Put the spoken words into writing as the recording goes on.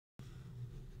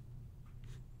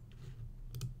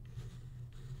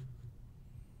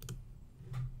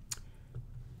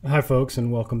Hi, folks,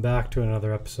 and welcome back to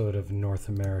another episode of North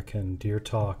American Deer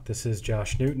Talk. This is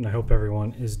Josh Newton. I hope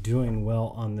everyone is doing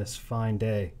well on this fine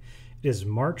day. It is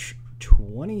March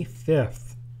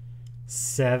 25th,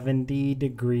 70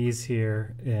 degrees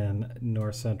here in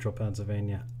north central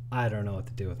Pennsylvania. I don't know what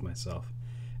to do with myself.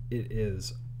 It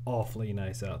is awfully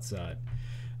nice outside.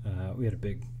 We had a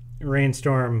big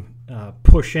rainstorm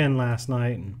push in last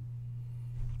night and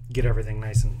get everything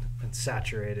nice and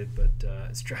saturated, but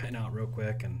it's drying out real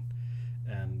quick,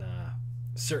 and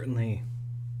certainly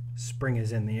spring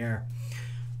is in the air.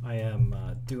 I am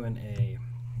doing a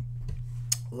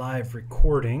live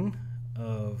recording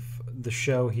of the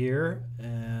show here,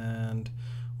 and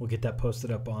we'll get that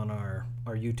posted up on our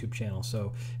YouTube channel.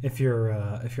 So if you're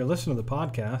listening to the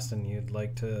podcast and you'd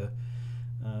like to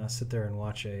sit there and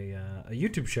watch a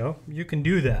YouTube show, you can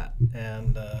do that,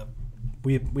 and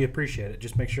we appreciate it.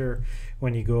 Just make sure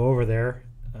when you go over there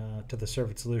to the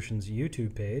Servant Solutions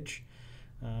YouTube page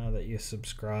that you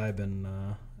subscribe and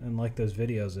like those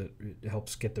videos. It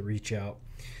helps get the reach out.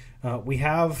 We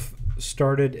have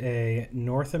started a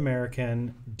North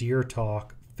American Deer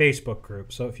Talk Facebook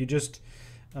group. So if you just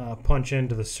punch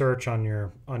into the search on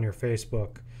your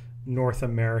Facebook, North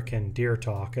American Deer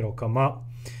Talk, it'll come up.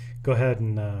 Go ahead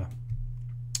and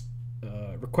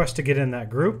request to get in that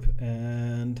group,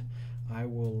 and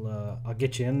I'll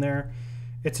get you in there.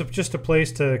 It's just a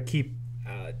place to keep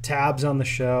tabs on the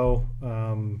show.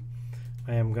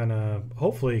 I am gonna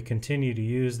hopefully continue to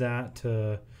use that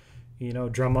to,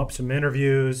 drum up some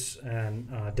interviews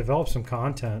and develop some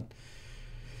content.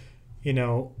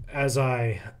 As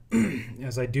I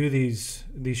as I do these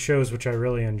shows, which I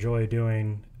really enjoy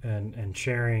doing and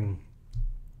sharing,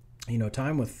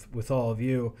 time with all of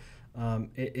you.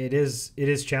 It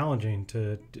is challenging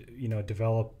to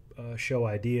develop show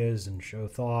ideas and show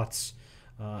thoughts,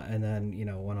 and then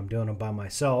when I'm doing them by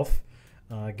myself,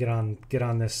 get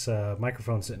on this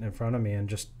microphone sitting in front of me and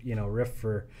just riff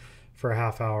for a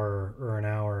half hour or an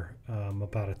hour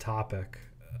about a topic.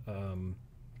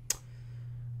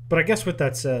 But I guess with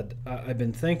that said, I've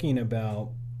been thinking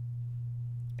about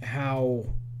how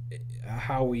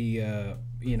we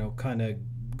kind of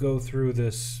go through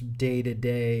this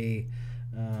day-to-day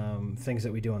things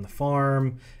that we do on the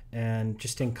farm, and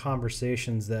just in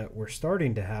conversations that we're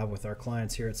starting to have with our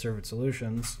clients here at Servant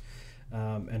Solutions.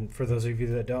 And for those of you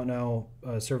that don't know,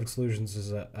 Servant Solutions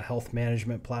is a health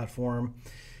management platform,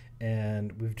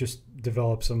 and we've just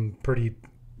developed some pretty,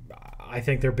 I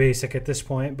think they're basic at this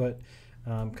point, but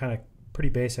kind of pretty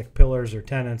basic pillars or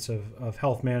tenets of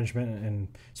health management, and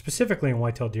specifically in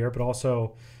whitetail deer, but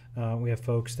also we have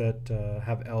folks that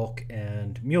have elk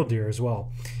and mule deer as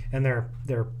well, and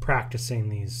they're practicing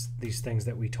these things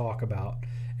that we talk about,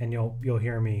 and you'll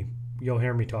hear me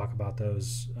talk about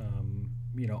those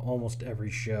almost every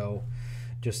show,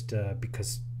 just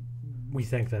because we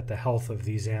think that the health of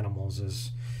these animals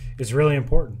is really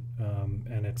important,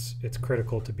 and it's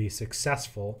critical to be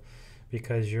successful,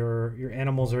 because your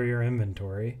animals are your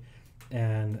inventory,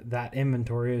 and that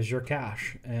inventory is your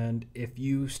cash. And if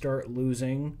you start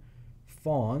losing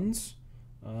fawns,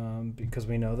 because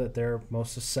we know that they're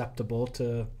most susceptible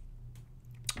to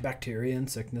bacteria and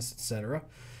sickness, etc.,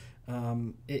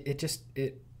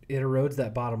 it erodes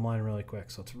that bottom line really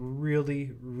quick. So it's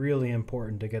really, really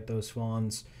important to get those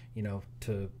fawns,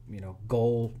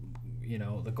 goal.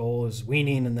 The goal is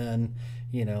weaning, and then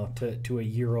to a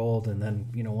year old, and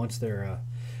then once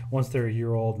they're a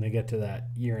year old and they get to that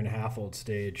year and a half old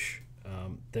stage,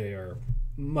 they are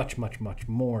much, much, much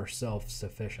more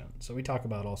self-sufficient. So we talk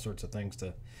about all sorts of things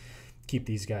to keep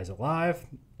these guys alive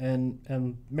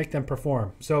and make them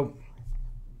perform. So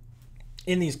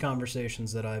in these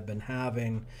conversations that I've been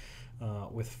having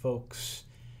with folks,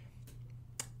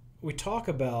 we talk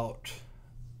about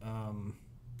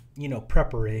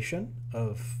preparation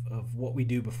of what we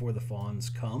do before the fawns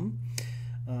come.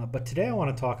 But today I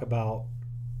want to talk about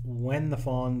when the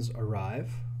fawns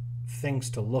arrive,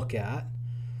 things to look at,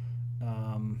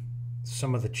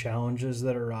 some of the challenges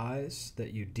that arise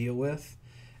that you deal with,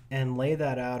 and lay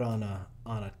that out on a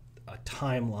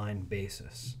timeline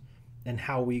basis, and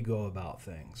how we go about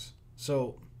things.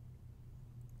 So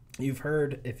you've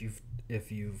heard,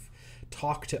 if you've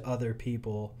talked to other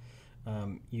people,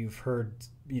 you've heard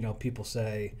people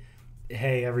say,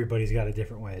 hey, everybody's got a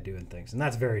different way of doing things, and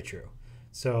that's very true.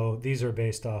 So these are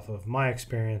based off of my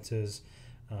experiences,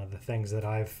 the things that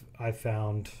I've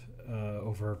found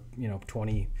over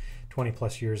 20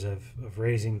 plus years of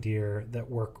raising deer that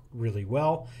work really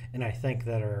well, and I think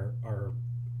that are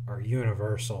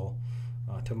universal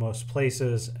to most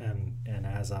places. And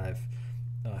as I've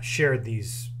shared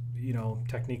these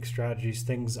techniques, strategies,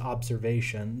 things,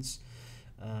 observations,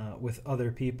 with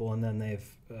other people, and then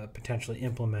they've potentially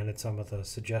implemented some of the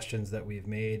suggestions that we've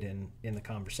made in the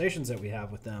conversations that we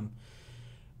have with them,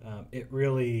 it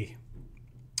really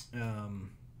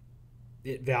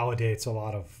it validates a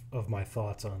lot of my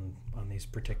thoughts on these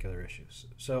particular issues.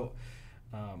 So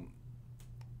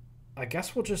I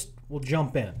guess we'll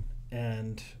jump in,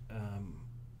 and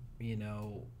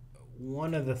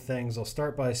one of the things I'll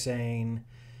start by saying,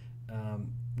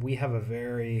 we have a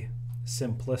very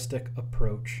simplistic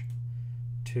approach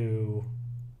to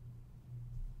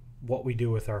what we do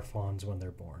with our fawns when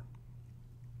they're born.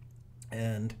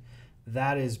 And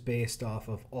that is based off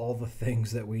of all the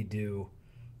things that we do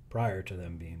prior to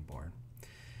them being born.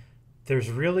 There's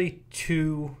really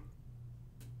two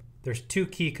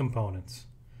key components.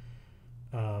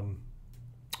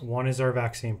 One is our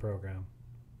vaccine program.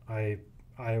 I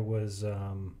was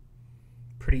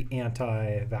pretty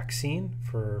anti-vaccine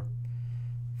for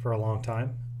a long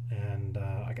time, and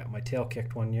I got my tail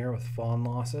kicked one year with fawn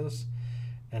losses,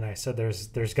 and I said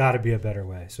there's got to be a better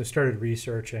way. So I started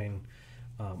researching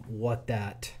what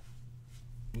that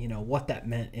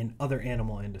meant in other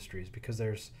animal industries, because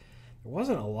there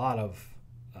wasn't a lot of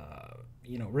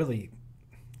really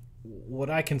what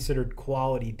I considered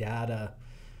quality data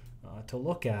to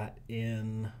look at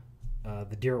in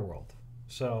the deer world.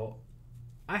 So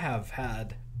I have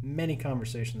had many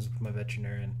conversations with my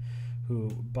veterinarian, who,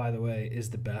 by the way, is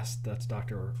the best. That's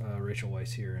Dr. Rachel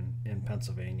Weiss here in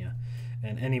Pennsylvania.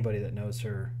 And anybody that knows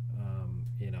her,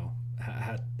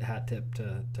 hat tip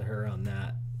to her on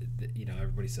that.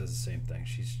 Everybody says the same thing.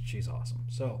 She's awesome.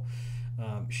 So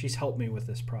she's helped me with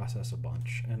this process a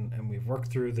bunch, and we've worked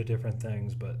through the different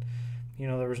things, but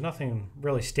there was nothing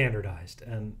really standardized,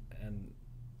 and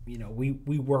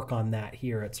we work on that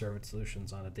here at Cervid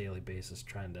Solutions on a daily basis,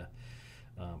 trying to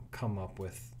come up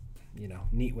with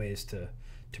neat ways to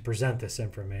present this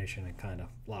information and kind of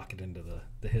lock it into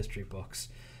the history books.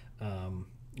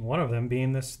 One of them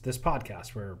being this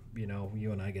podcast, where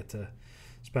you and I get to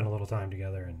spend a little time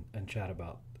together and chat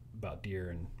about deer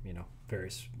and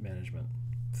various management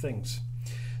things.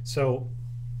 So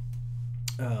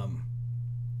I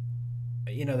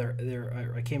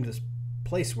came to this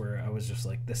place where I was just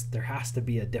like, there has to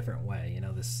be a different way.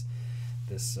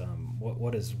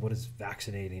 What is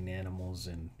vaccinating animals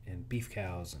and beef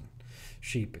cows and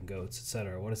sheep and goats,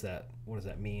 etc. What does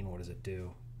that mean? What does it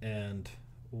do? And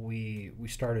we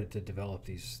started to develop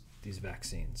these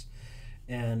vaccines,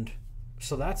 and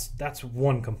so that's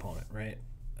one component, right?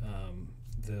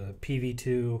 The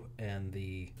PV2 and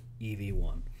the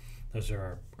EV1. Those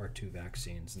are our two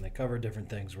vaccines, and they cover different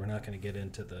things. We're not going to get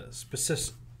into the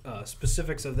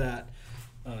specifics of that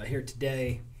here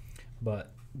today,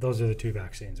 but those are the two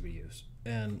vaccines we use.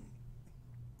 And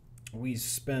we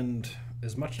spend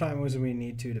as much time as we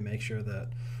need to make sure that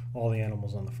all the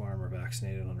animals on the farm are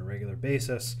vaccinated on a regular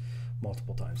basis,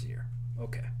 multiple times a year.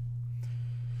 Okay.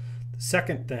 The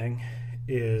second thing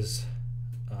is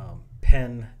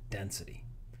pen density.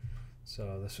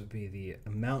 So this would be the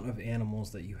amount of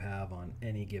animals that you have on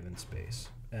any given space.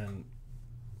 And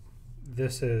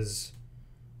this is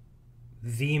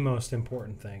the most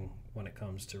important thing when it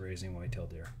comes to raising whitetail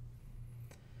deer.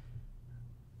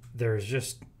 There's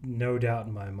just no doubt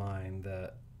in my mind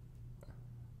that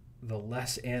the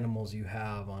less animals you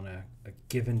have on a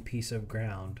given piece of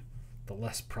ground, the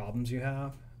less problems you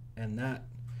have. And that,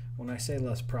 when I say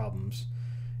less problems,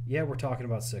 yeah, we're talking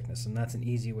about sickness, and that's an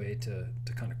easy way to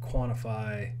kind of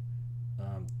quantify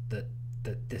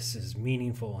that this is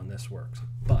meaningful and this works.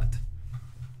 But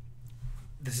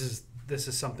this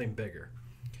is something bigger.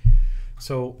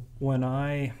 So when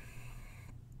I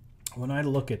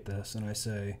look at this and I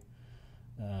say,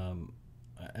 and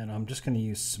I'm just going to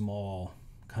use small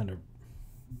kind of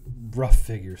rough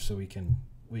figures so we can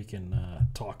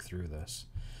talk through this.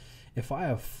 If I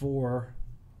have 4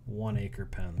 1-acre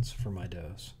pens for my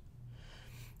does,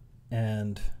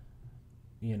 and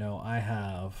I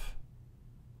have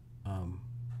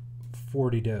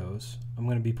 40 does, I'm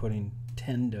going to be putting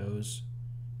 10 does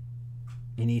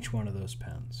in each one of those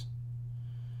pens.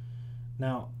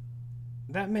 Now,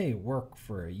 that may work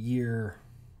for a year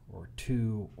or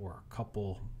two or a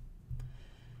couple.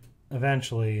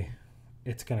 Eventually,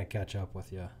 it's going to catch up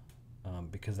with you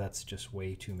because that's just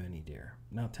way too many deer.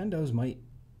 Now, 10 does might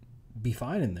be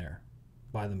fine in there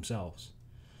by themselves,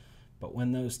 but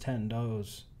when those 10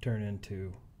 does turn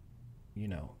into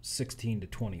 16 to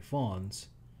 20 fawns,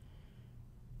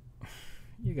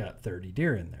 you got 30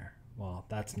 deer in there. Well,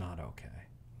 that's not okay.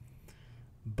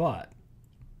 But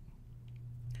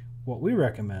what we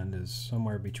recommend is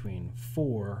somewhere between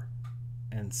 4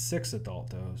 and 6 adult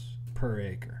does per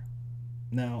acre.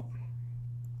 Now,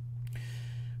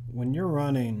 when you're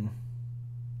running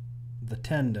the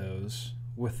tendos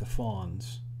with the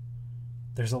fawns,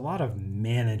 there's a lot of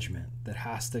management that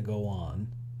has to go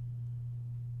on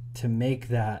to make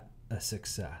that a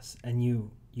success. And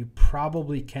you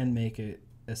probably can make it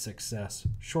a success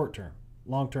short term.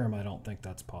 Long term, I don't think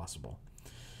that's possible.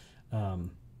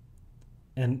 And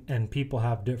people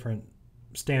have different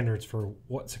standards for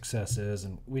what success is,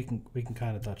 and we can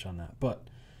kind of touch on that. But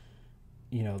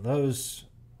those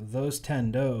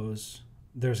 10 does,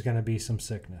 there's going to be some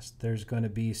sickness. There's going to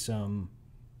be some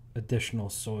additional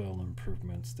soil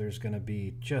improvements. There's going to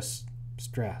be just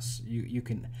stress. You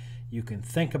can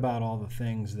think about all the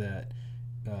things that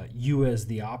you as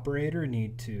the operator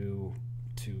need to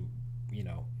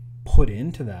put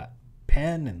into that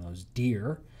pen and those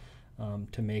deer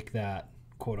to make that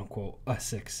quote unquote a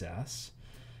success,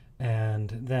 and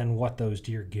then what those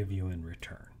deer give you in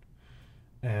return.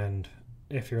 And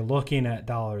if you're looking at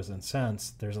dollars and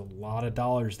cents, there's a lot of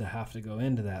dollars that have to go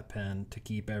into that pen to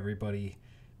keep everybody,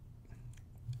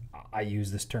 I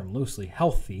use this term loosely,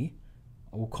 healthy.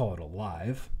 We'll call it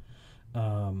alive.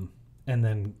 And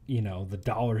then, the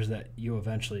dollars that you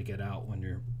eventually get out when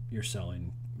you're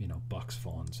selling, bucks,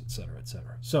 fawns, et cetera, et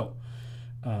cetera. So,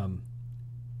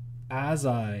 as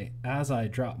I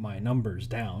drop my numbers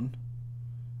down,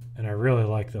 and I really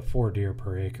like the 4 deer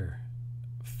per acre,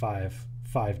 5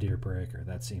 deer per acre.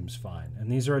 That seems fine.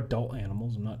 And these are adult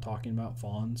animals. I'm not talking about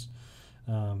fawns.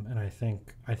 And I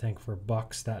think for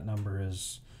bucks that number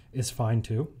is fine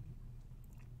too.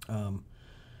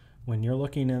 When you're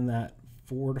looking in that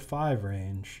 4 to 5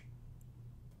 range,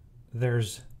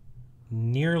 there's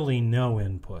nearly no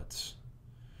inputs.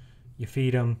 You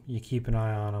feed them, you keep an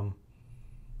eye on them.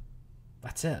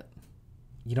 That's it.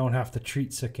 You don't have to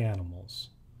treat sick animals.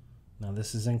 Now,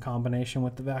 this is in combination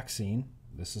with the vaccine.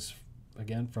 This is,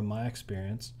 again, from my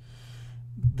experience.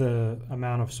 The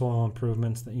amount of soil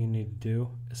improvements that you need to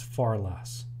do is far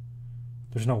less.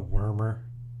 There's no wormer.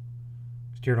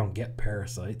 Deer don't get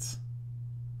parasites.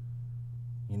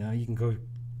 You can go.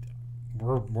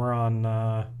 We're on.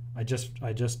 I just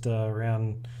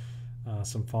ran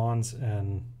some fawns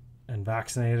and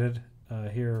vaccinated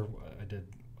here.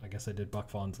 I guess I did buck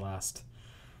fawns last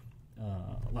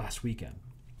weekend.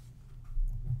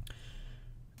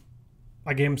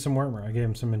 I gave them some wormer. I gave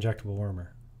them some injectable wormer.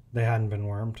 They hadn't been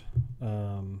wormed,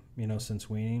 since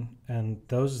weaning. And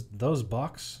those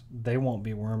bucks, they won't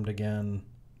be wormed again,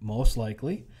 most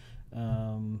likely,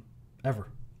 ever.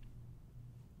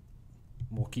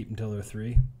 We'll keep them until they're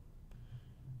 3,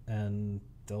 and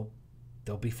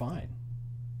they'll be fine.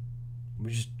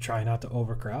 We just try not to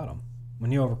overcrowd them.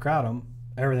 When you overcrowd them,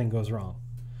 everything goes wrong.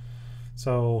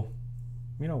 So,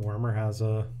 wormer has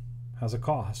a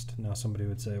cost. Now somebody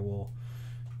would say, well,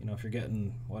 if you're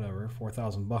getting whatever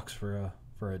 $4,000 for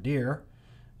a deer,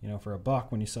 for a buck,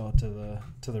 when you sell it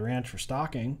to the ranch for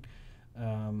stocking,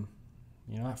 that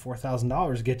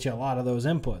 $4,000 gets you a lot of those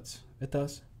inputs. It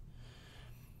does.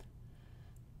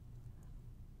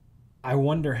 I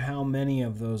wonder how many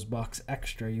of those bucks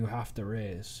extra you have to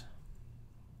raise.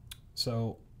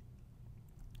 So,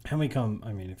 if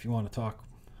you want to talk,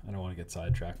 I don't want to get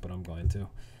sidetracked, but I'm going to.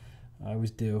 I always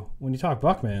do. When you talk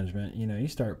buck management, you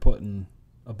start putting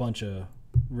a bunch of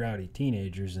rowdy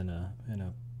teenagers in a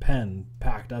pen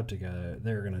packed up together,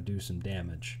 they're going to do some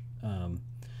damage.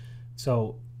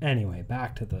 So anyway,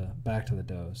 back to the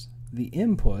does. The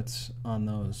inputs on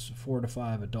those 4 to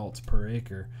 5 adults per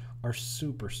acre are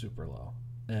super, super low.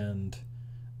 And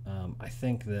I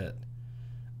think that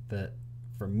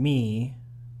for me,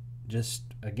 just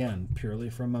again, purely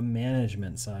from a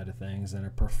management side of things and a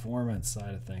performance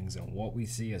side of things and what we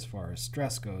see as far as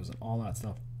stress goes and all that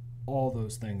stuff, all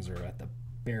those things are at the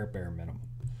bare minimum.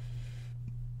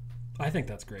 I think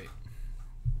that's great.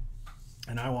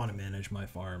 And I want to manage my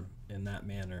farm in that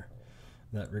manner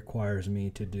that requires me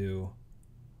to do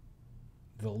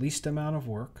the least amount of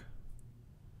work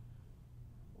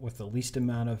with the least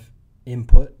amount of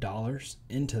input dollars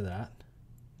into that,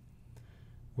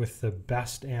 with the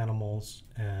best animals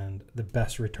and the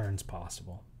best returns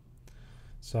possible.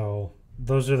 So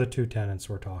those are the 2 tenets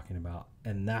we're talking about.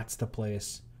 And that's the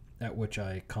place at which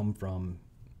I come from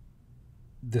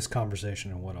this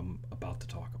conversation and what I'm about to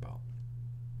talk about.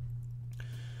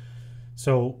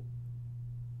 So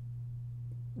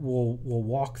we'll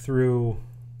walk through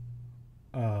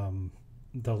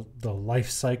the life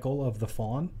cycle of the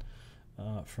fawn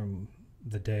from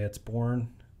the day it's born,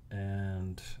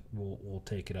 and we'll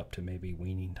take it up to maybe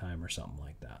weaning time or something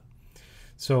like that.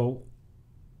 So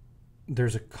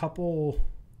there's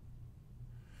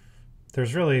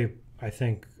really, I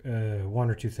think, 1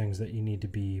 or 2 things that you need to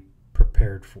be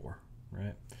prepared for,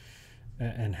 right?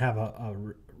 and have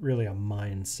really a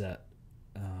mindset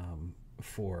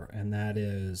for, and that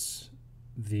is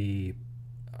the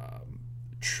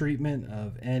treatment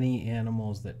of any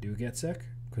animals that do get sick,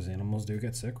 because animals do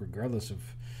get sick regardless of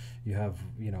you have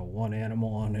one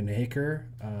animal on an acre,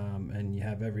 and you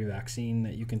have every vaccine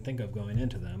that you can think of going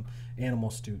into them.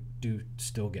 Animals do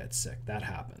still get sick. That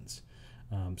happens.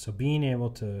 So being able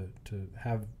to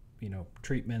have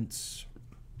treatments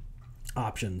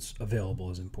options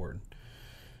available is important.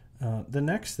 The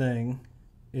next thing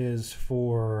is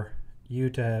for you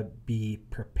to be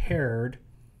prepared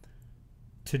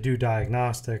to do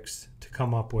diagnostics to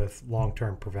come up with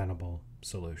long-term preventable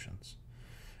solutions.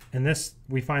 And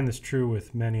we find this true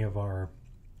with many of our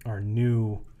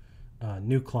new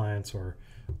clients or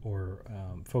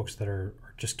folks that are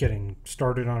just getting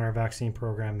started on our vaccine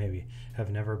program, maybe have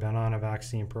never been on a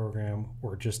vaccine program,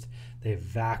 or just they've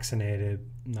vaccinated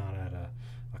not at a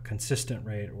consistent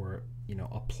rate, or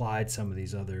applied some of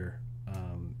these other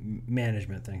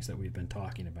management things that we've been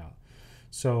talking about.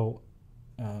 So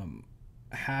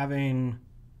having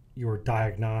your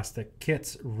diagnostic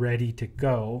kits ready to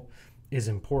go is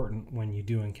important when you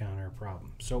do encounter a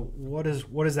problem. So what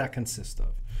does that consist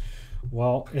of?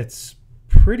 Well, it's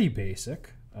pretty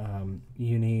basic.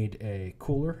 You need a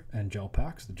cooler and gel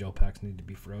packs. The gel packs need to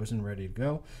be frozen, ready to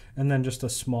go, and then just a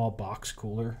small box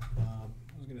cooler. I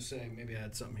was going to say maybe I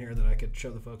had something here that I could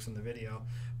show the folks in the video,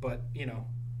 but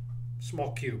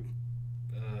small cube,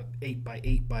 8 by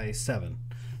 8 by 7,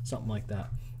 something like that.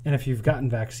 And if you've gotten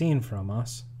vaccine from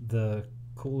us, the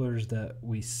coolers that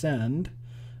we send,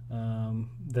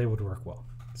 they would work well.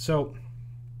 So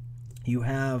you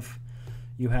have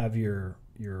your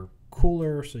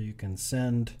cooler, so you can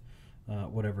send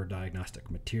whatever diagnostic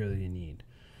material you need.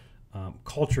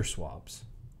 Culture swabs.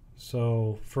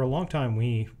 So for a long time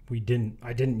I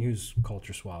didn't use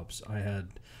culture swabs. I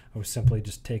was simply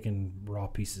just taking raw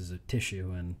pieces of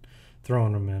tissue and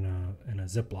throwing them in a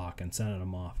Ziploc and sending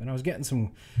them off. And I was getting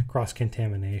some cross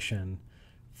contamination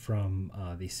from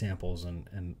these samples,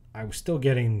 and I was still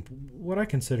getting what I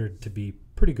considered to be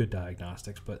pretty good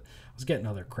diagnostics, but I was getting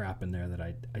other crap in there that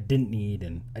I didn't need,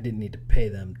 and I didn't need to pay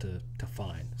them to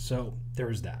find. So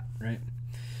there's that, right?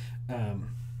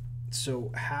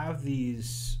 So have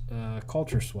these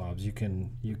culture swabs. You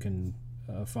can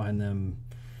find them,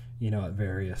 at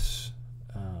various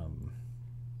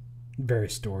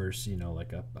stores,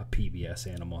 like a PBS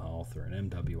Animal Health or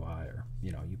an MWI, or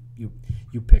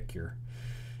you pick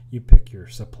your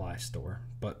supply store,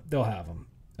 but they'll have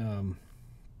them.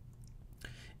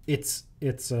 It's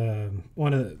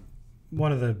one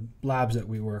of the labs that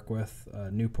we work with,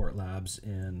 Newport Labs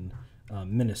in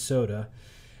Minnesota.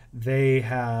 They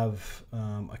have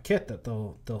a kit that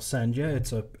they'll send you.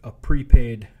 It's a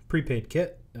prepaid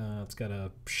kit. It's got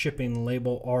a shipping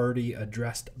label already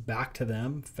addressed back to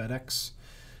them, FedEx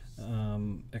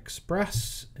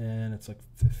Express, and it's like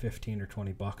 $15 or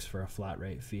 $20 for a flat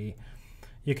rate fee.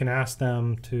 You can ask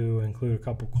them to include a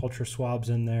couple culture swabs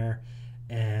in there,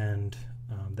 and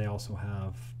they also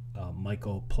have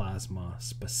mycoplasma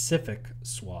specific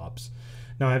swabs.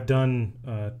 Now, I've done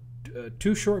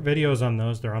 2 short videos on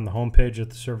those. They're on the homepage at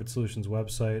the Cervid Solutions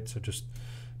website, so just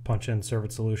punch in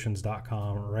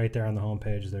cervidsolutions.com. Right there on the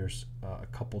homepage, there's a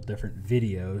couple different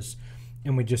videos,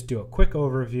 and we just do a quick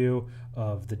overview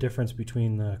of the difference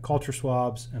between the culture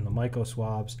swabs and the myco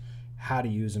swabs, how to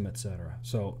use them, etc.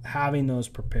 So having those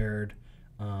prepared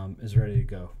is ready to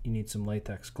go. You need some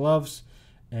latex gloves,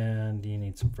 and you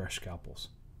need some fresh scalpels.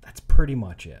 That's pretty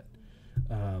much it.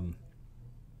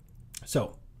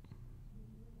 So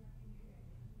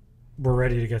we're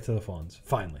ready to get to the funds,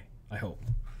 finally, I hope.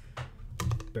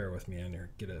 Bear with me on here.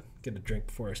 Get a drink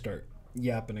before I start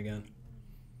yapping again.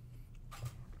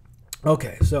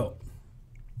 Okay, so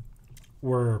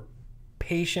we're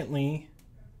patiently,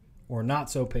 or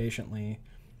not so patiently,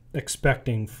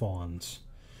 expecting fawns,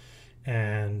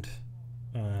 and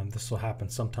this will happen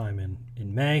sometime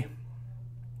in May.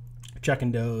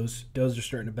 Checking does are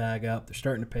starting to bag up. They're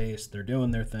starting to pace. They're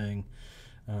doing their thing,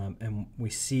 and we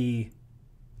see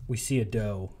a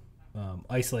doe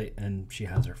isolate, and she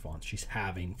has her fawns. She's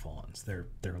having fawns. They're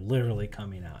literally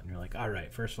coming out, and you're like, all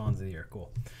right, first fawns of the year,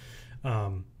 cool.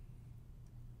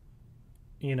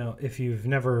 If you've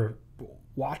never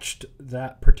watched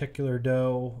that particular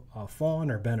doe fawn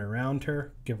or been around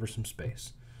her, give her some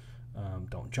space.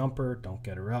 Don't jump her. Don't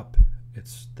get her up.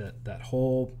 It's that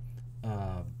whole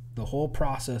the whole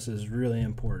process is really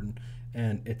important,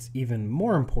 and it's even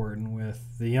more important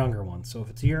with the younger ones. So if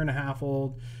it's a 1.5 years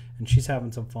old and she's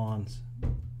having some fawns,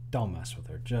 don't mess with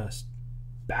her. Just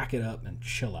back it up and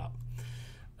chill out.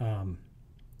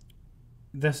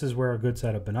 this is where a good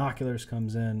set of binoculars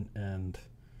comes in, and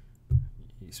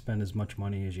you spend as much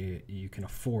money as you can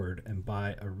afford and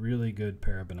buy a really good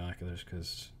pair of binoculars,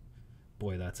 because,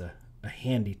 boy, that's a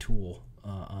handy tool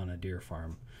on a deer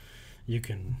farm. You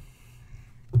can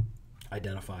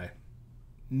identify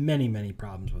many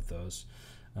problems with those.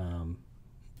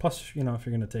 Plus, if you're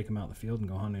going to take them out in the field and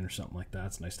go hunting or something like that,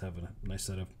 it's nice to have a nice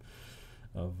set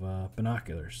of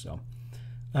binoculars. So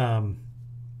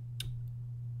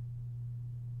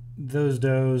those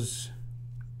does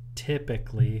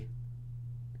typically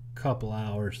couple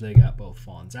hours, they got both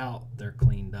fawns out, they're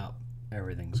cleaned up,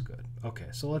 everything's good. Okay,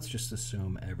 so let's just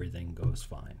assume everything goes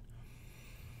fine.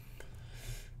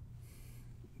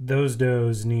 Those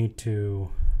does need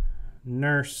to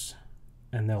nurse,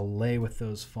 and they'll lay with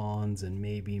those fawns and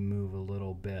maybe move a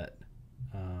little bit.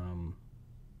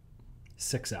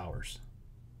 6 hours.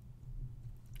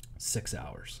 6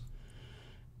 hours.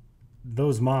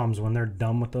 Those moms, when they're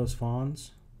done with those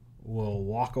fawns, will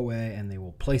walk away and they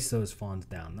will place those fawns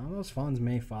down. Now, those fawns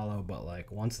may follow, but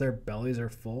like once their bellies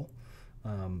are full,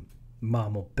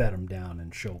 mom will bed them down,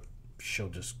 and she'll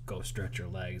just go stretch her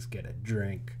legs, get a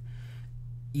drink,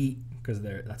 eat, because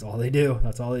that's all they do.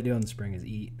 That's all they do in the spring is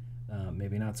eat.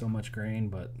 Maybe not so much grain,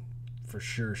 but for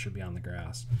sure she'll be on the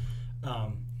grass.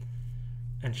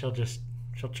 And she'll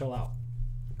chill out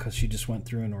because she just went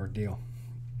through an ordeal.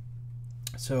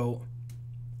 So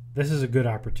this is a good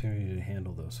opportunity to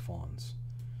handle those fawns.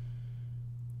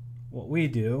 What we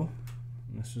do,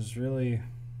 and this is really,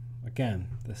 again,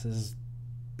 this is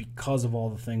because of all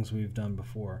the things we've done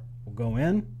before. We'll go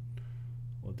in,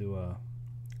 we'll do a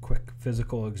quick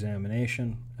physical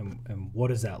examination, and what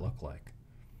does that look like?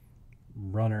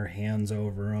 Run our hands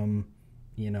over them.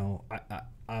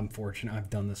 I'm fortunate. I've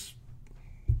done this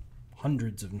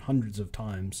hundreds and hundreds of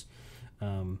times.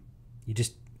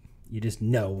 You just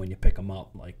know when you pick them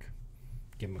up, like,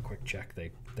 give them a quick check.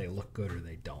 They look good or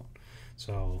they don't.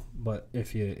 So, but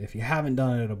if you haven't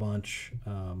done it a bunch,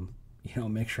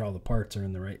 make sure all the parts are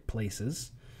in the right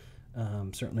places.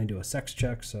 Certainly do a sex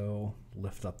check. So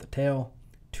lift up the tail,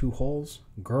 2 holes,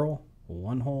 girl,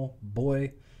 1 hole,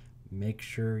 boy. Make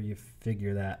sure you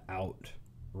figure that out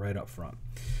right up front.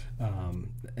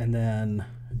 And then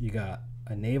you got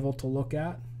a navel to look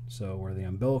at. So where the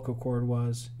umbilical cord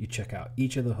was, you check out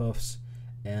each of the hoofs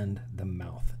and the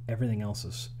mouth. Everything else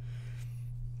is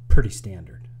pretty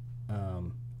standard.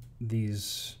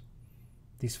 These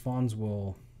fawns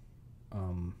will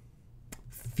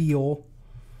feel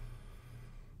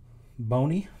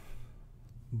bony,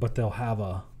 but they'll have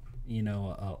a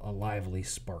lively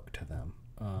spark to them.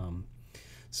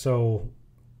 So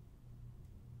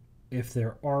if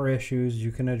there are issues,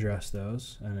 you can address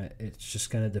those, and it's just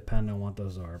going to depend on what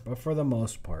those are. But for the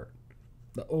most part,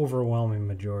 the overwhelming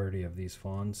majority of these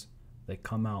fawns, they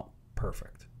come out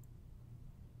perfect.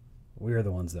 We're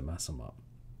the ones that mess them up.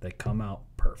 They come out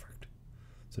perfect.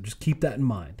 So just keep that in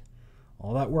mind.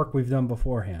 All that work we've done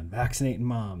beforehand, vaccinating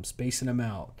moms, spacing them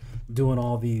out, doing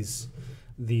all these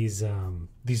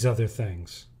other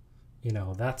things,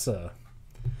 that's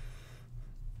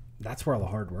where all the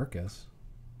hard work is.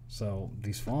 So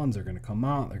these fawns are going to come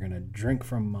out. They're going to drink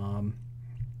from mom,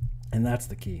 and that's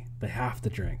the key. They have to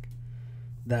drink.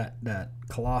 That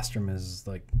colostrum is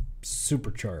like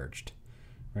supercharged,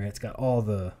 right? It's got all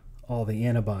the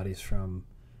antibodies from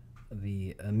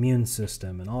the immune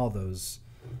system and all those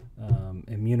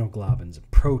immunoglobulins and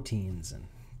proteins and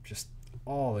just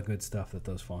all the good stuff that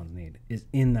those fawns need is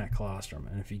in that colostrum.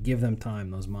 And if you give them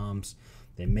time, those moms,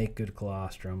 they make good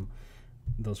colostrum.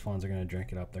 Those fawns are going to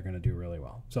drink it up. They're going to do really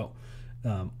well. So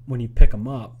when you pick them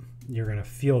up, you're going to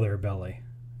feel their belly,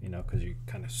 because you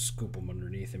kind of scoop them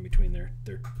underneath in between their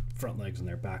front legs and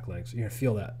their back legs. You're going to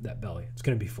feel that belly. It's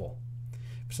going to be full.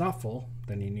 If it's not full,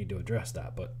 then you need to address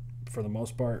that. But for the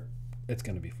most part, it's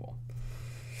going to be full.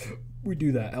 We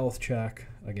do that health check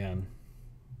again.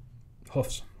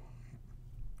 Hoofs,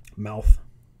 mouth,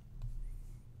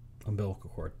 umbilical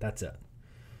cord. That's it.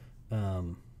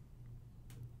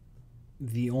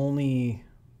 The only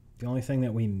thing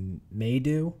that we may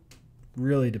do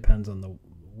really depends on the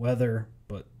weather,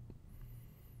 but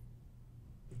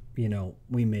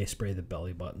we may spray the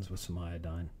belly buttons with some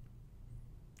iodine.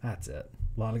 That's it.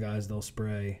 A lot of guys, they'll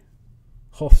spray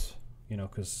hoofs,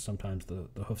 because sometimes the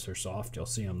hoofs are soft. You'll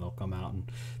see them, they'll come out,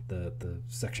 and the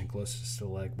section closest to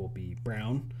the leg will be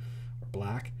brown or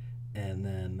black, and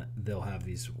then they'll have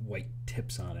these white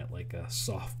tips on it, like a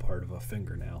soft part of a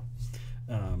fingernail.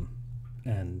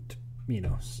 And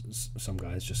some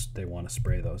guys just, they want to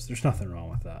spray those. There's nothing wrong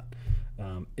with that.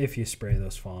 If you spray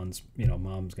those fawns,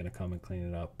 mom's going to come and clean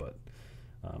it up, but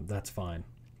that's fine.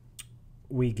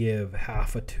 we give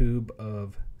half a tube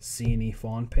of C&E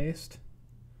fawn paste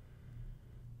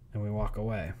and we walk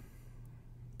away.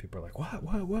 People are like, what?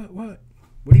 What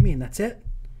do you mean, that's it?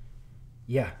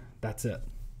 Yeah, that's it.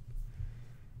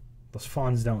 Those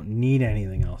fawns don't need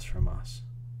anything else from us.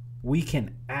 We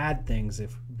can add things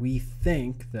if we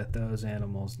think that those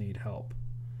animals need help.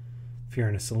 If you're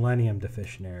in a selenium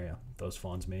deficient area, those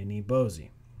fawns may need Bosey.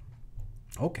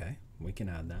 Okay, we can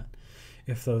add that.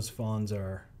 If those fawns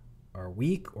are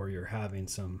weak or you're having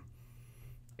some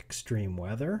extreme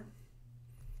weather,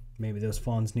 maybe those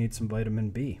fawns need some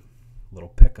vitamin B, a little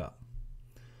pickup.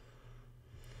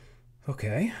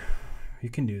 Okay, you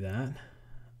can do that,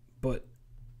 but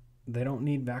they don't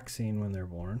need vaccine when they're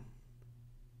born.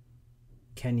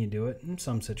 Can you do it? In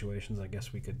some situations, I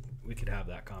guess we could have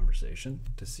that conversation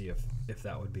to see if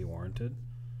that would be warranted.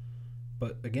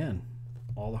 But again,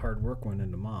 all the hard work went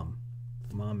into mom.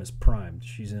 Mom is primed.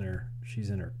 She's in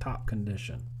her top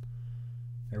condition.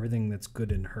 Everything that's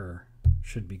good in her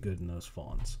should be good in those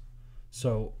fawns.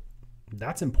 So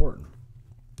that's important.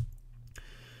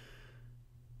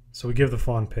 So we give the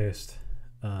fawn paste.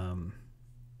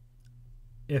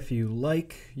 If you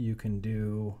like, you can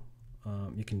do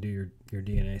your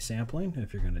DNA sampling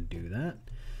if you're going to do that.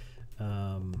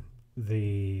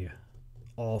 The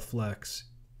Allflex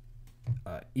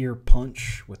ear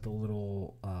punch with the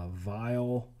little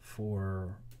vial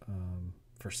for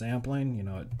sampling. You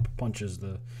know, it punches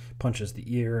the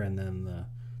ear, and then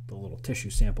the little tissue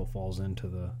sample falls into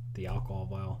the alcohol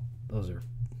vial. Those are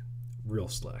real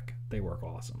slick. They work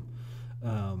awesome.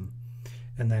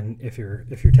 And then if you're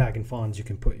tagging fawns, you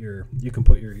can put your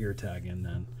ear tag in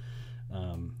then.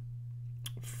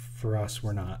 For us,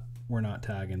 we're not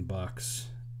tagging bucks.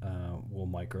 We'll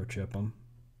microchip them,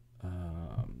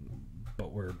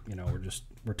 but we're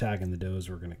tagging the does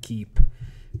we're gonna keep,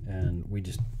 and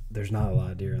there's not a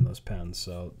lot of deer in those pens.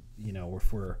 So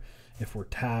if we're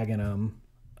tagging them,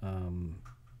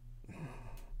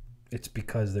 it's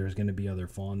because there's going to be other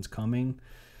fawns coming,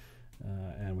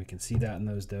 and we can see that in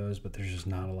those does, but there's just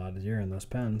not a lot of deer in those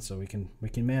pens, so we can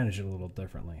manage it a little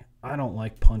differently. I don't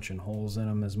like punching holes in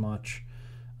them as much,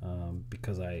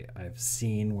 because I've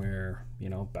seen where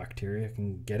bacteria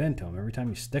can get into them. Every time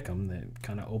you stick them, it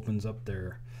kind of opens up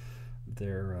their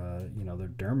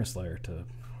dermis layer to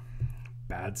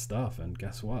bad stuff. And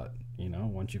guess what?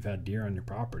 Once you've had deer on your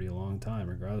property a long time,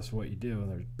 regardless of what you do,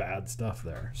 there's bad stuff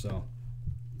there. So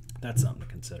that's something to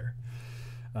consider.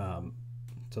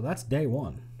 So that's day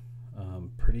one.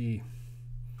 Pretty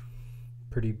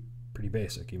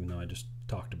basic, even though I just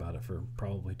talked about it for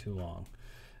probably too long.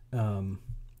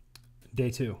 Day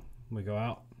two, we go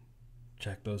out,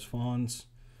 check those fawns,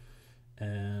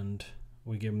 and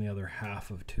we give them the other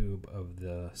half of tube of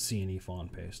the C&E fawn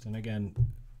paste. And again,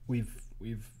 we've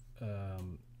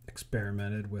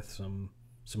experimented with some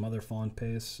other fawn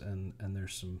pastes, and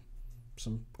there's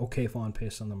some okay fawn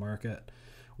pastes on the market.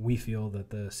 We feel that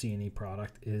the C&E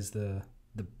product is the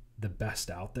best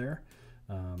out there.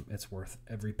 It's worth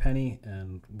every penny,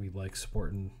 and we like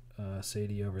supporting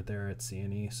Sadie over there at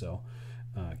C&E. So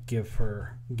give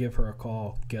her a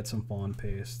call, get some fawn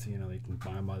paste. You can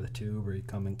buy them by the tube, or you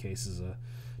come in cases of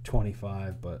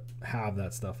 25, but have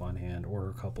that stuff on hand.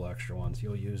 Order a couple extra ones.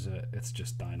 You'll use it. It's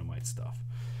just dynamite stuff.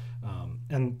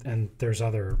 And there's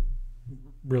other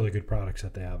really good products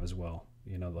that they have as well.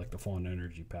 Like the Fawn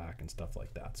Energy Pack and stuff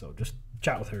like that. So just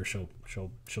chat with her. She'll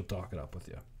talk it up with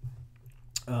you.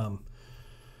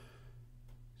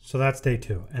 So that's day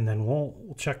two, and then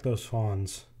we'll check those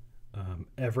fawns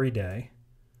every day,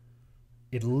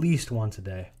 at least once a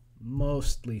day,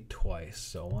 mostly twice.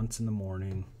 So once in the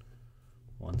morning,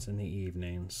 once in the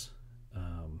evenings,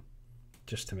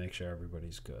 just to make sure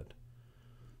everybody's good.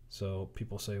 So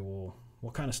people say, well,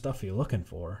 what kind of stuff are you looking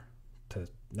for to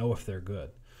know if they're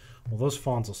good? Well, those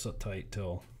fawns will sit tight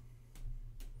till,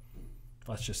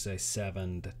 let's just say,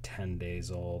 7 to 10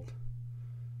 days old,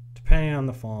 depending on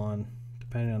the fawn,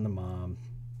 depending on the mom,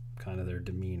 kind of their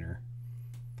demeanor,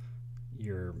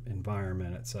 your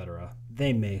environment, etc.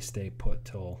 They may stay put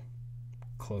till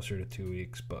closer to 2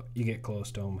 weeks, but you get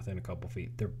close to them within a couple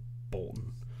feet, they're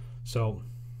bolting. So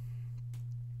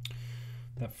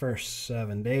that first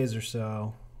 7 days or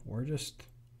so, we're just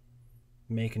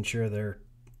making sure they're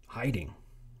hiding.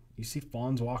 You see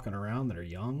fawns walking around that are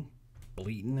young,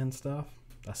 bleating and stuff.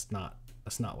 That's not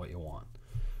what you want.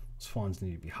 Those fawns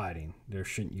need to be hiding. You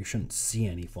shouldn't see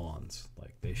any fawns.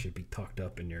 Like, they should be tucked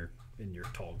up in your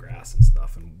tall grass and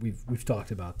stuff. And we've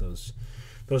talked about those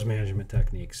management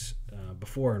techniques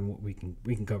before, and we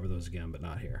can cover those again, but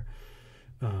not here.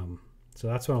 So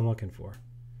that's what I'm looking for.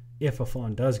 If a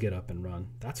fawn does get up and run,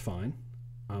 that's fine.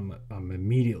 I'm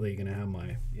immediately gonna have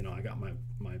my, I got my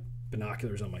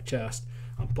binoculars on my chest.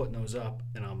 I'm putting those up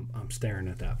and I'm staring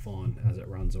at that fawn as it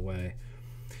runs away.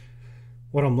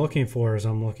 What I'm looking for is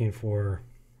I'm looking for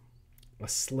a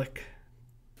slick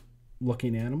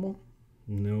looking animal,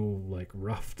 no like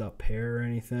roughed up hair or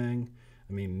anything.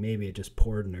 I mean, maybe it just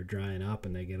poured and they're drying up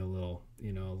and they get a little, a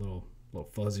little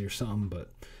fuzzy or something,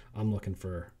 but I'm looking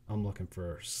for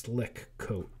slick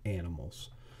coat animals.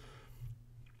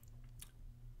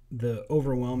 The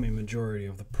overwhelming majority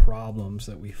of the problems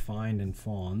that we find in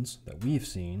fawns that we've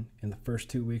seen in the first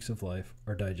 2 weeks of life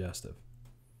are digestive.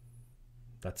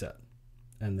 That's it.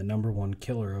 And the number one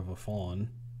killer of a fawn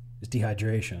is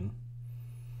dehydration,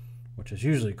 which is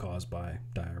usually caused by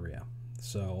diarrhea.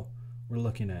 So we're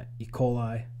looking at E.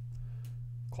 coli,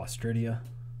 Clostridia,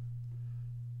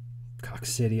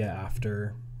 Coccidia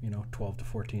after 12 to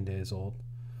 14 days old,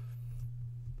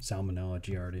 Salmonella,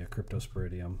 Giardia,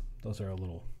 Cryptosporidium. Those are a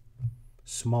little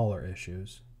smaller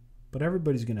issues, but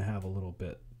everybody's going to have a little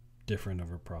bit different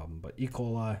of a problem. But E.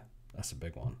 coli, that's a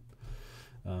big one.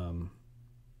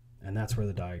 And that's where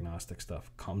the diagnostic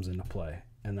stuff comes into play.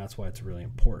 And that's why it's really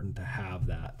important to have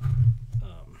that,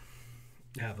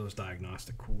 have those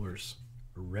diagnostic coolers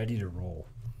ready to roll.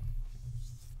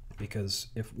 Because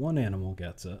if one animal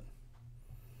gets it,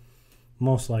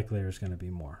 most likely there's going to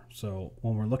be more. So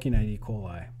when we're looking at E.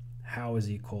 coli, how is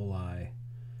E. coli,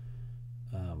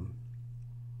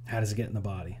 how does it get in the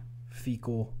body?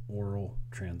 Fecal oral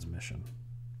transmission.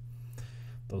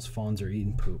 Those fawns are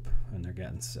eating poop and they're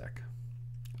getting sick.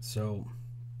 So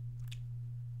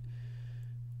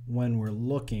when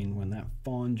that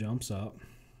fawn jumps up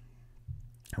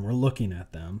and we're looking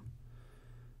at them,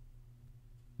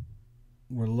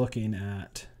 we're looking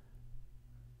at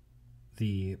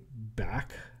the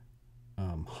back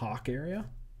hock area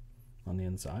on the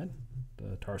inside,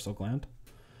 the tarsal gland,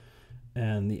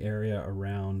 and the area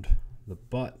around the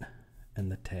butt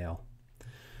and the tail.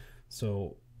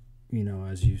 So,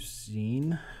 as you've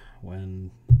seen,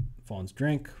 when fawns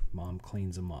drink, mom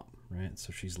cleans them up, right?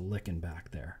 So she's licking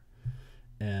back there.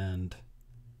 And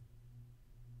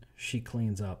she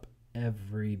cleans up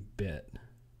every bit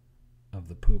of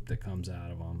the poop that comes out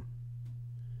of them.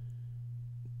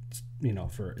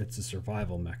 It's a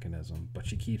survival mechanism, but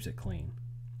she keeps it clean.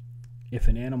 If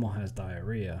an animal has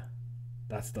diarrhea,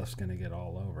 that stuff's going to get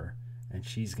all over, and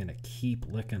she's going to keep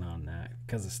licking on that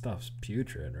because the stuff's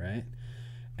putrid, right?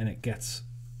 And it gets,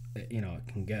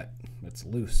 it's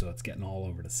loose, so it's getting all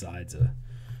over the sides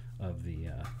of the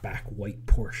back white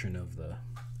portion of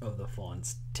the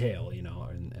fawn's tail,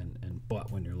 and butt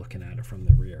when you're looking at it from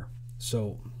the rear.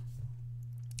 So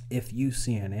if you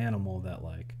see an animal that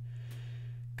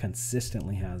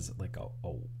consistently has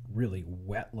a really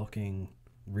wet looking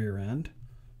rear end,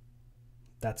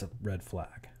 that's a red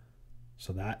flag.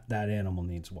 So that animal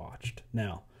needs watched.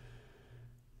 Now,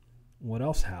 what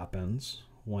else happens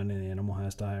when an animal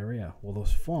has diarrhea? Well,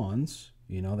 those fawns,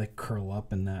 they curl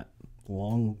up in that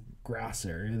long grass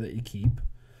area that you keep,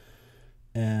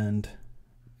 and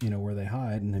where they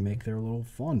hide, and they make their little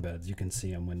fawn beds. You can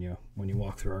see them when you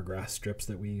walk through our grass strips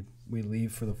that we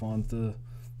leave for the fawns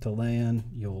to lay in.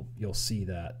 You'll see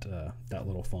that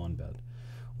little fawn bed.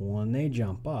 When they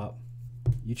jump up,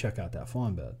 you check out that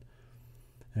fawn bed,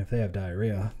 and if they have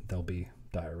diarrhea, there'll be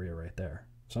diarrhea right there.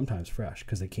 Sometimes fresh,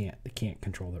 because they can't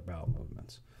control their bowel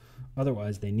movements.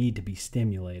 Otherwise, they need to be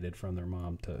stimulated from their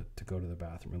mom to go to the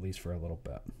bathroom, at least for a little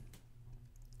bit.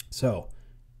 So,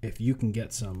 if you can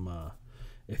get some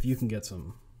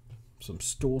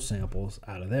stool samples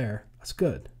out of there, that's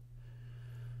good.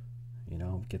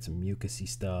 Get some mucousy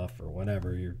stuff or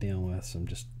whatever you're dealing with, some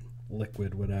just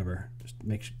liquid, whatever. Just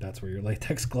make sure that's where your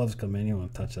latex gloves come in. You don't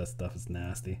want to touch that stuff; it's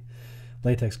nasty.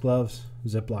 Latex gloves,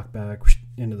 Ziploc bag,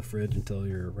 into the fridge until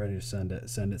you're ready to send it.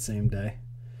 Send it same day.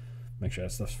 Make sure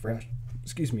that stuff's fresh.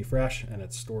 Fresh, and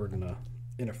it's stored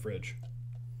in a fridge.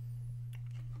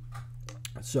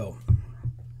 So,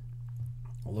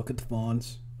 we'll look at the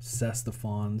fawns, assess the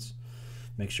fawns,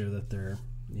 make sure that they're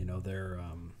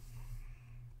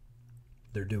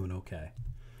doing okay.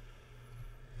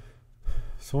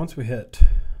 So once we hit,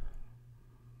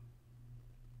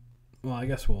 well, I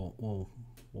guess we'll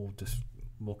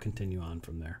continue on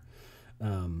from there.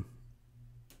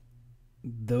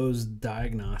 Those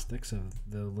diagnostics of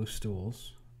the loose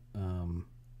stools,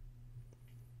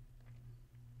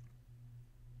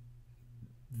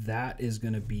 that is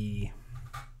going to be,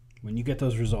 when you get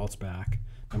those results back,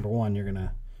 number one, you're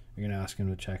gonna ask them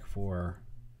to check for,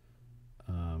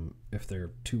 if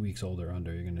they're 2 weeks old or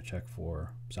under, you're going to check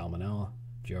for Salmonella,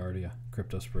 Giardia,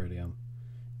 Cryptosporidium,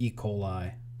 E.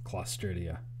 coli,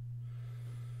 Clostridia.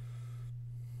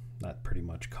 that pretty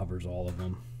much covers all of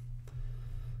them.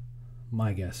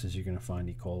 My guess is you're going to find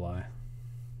E. coli.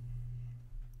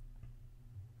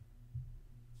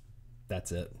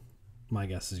 That's it. My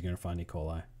guess is you're going to find E.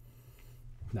 coli.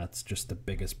 That's just the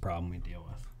biggest problem we deal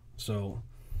with. So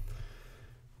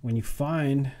when they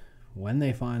find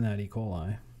that E.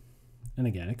 coli, and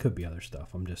again, it could be other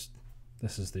stuff.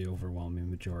 This is the overwhelming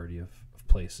majority of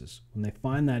places. When they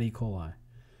find that E. coli,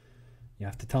 you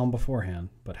have to tell them beforehand,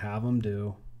 but have them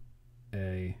do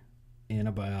a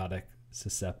antibiotic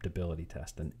susceptibility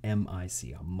test, an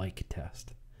MIC, a Mike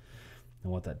test.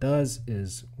 And what that does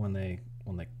is when they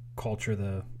culture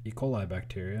the E. coli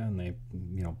bacteria and they,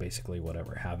 basically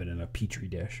whatever, have it in a petri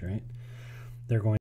dish, right? They're going